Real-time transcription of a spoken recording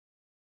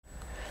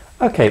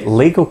Okay,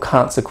 legal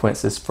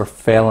consequences for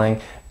failing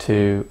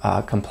to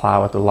comply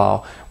with the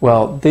law.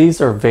 Well,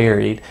 these are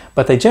varied,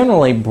 but they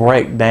generally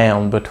break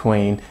down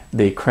between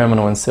the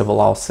criminal and civil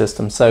law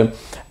system. So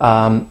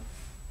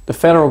the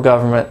federal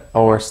government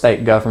or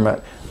state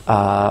government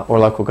or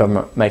local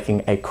government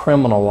making a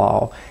criminal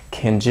law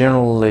can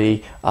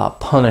generally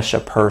punish a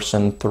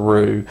person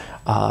through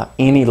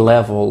any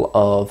level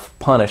of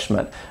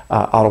punishment,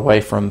 all the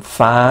way from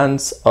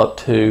fines up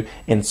to,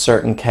 in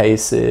certain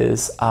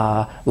cases,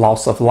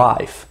 loss of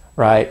life,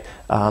 right?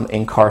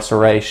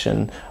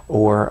 Incarceration,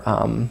 or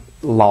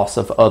loss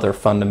of other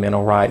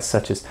fundamental rights,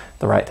 such as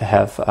the right to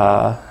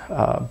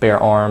have bear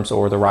arms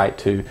or the right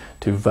to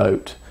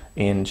vote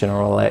in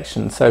general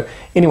elections. So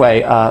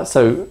anyway,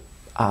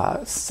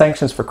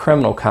 sanctions for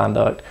criminal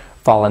conduct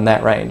fall in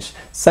that range.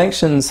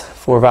 Sanctions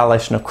for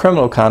violation of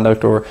criminal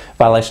conduct or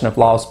violation of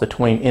laws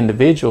between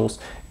individuals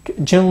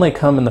generally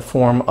come in the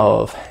form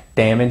of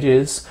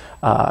damages,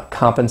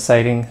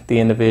 compensating the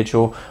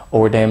individual,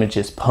 or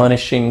damages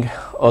punishing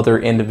other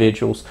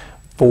individuals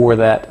for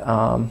that,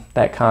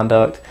 that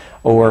conduct,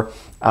 or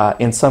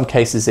in some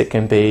cases it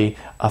can be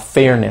a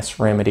fairness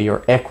remedy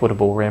or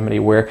equitable remedy,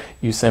 where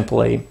you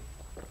simply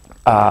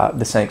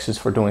the sanctions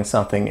for doing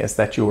something is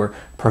that you are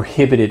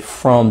prohibited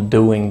from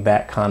doing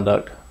that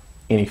conduct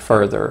any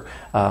further.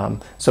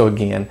 So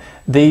again,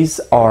 these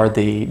are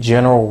the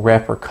general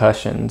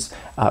repercussions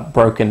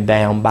broken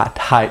down by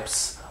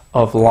types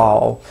of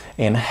law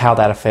and how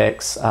that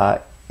affects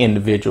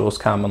individuals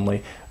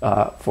commonly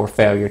for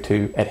failure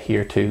to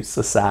adhere to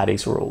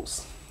society's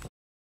rules.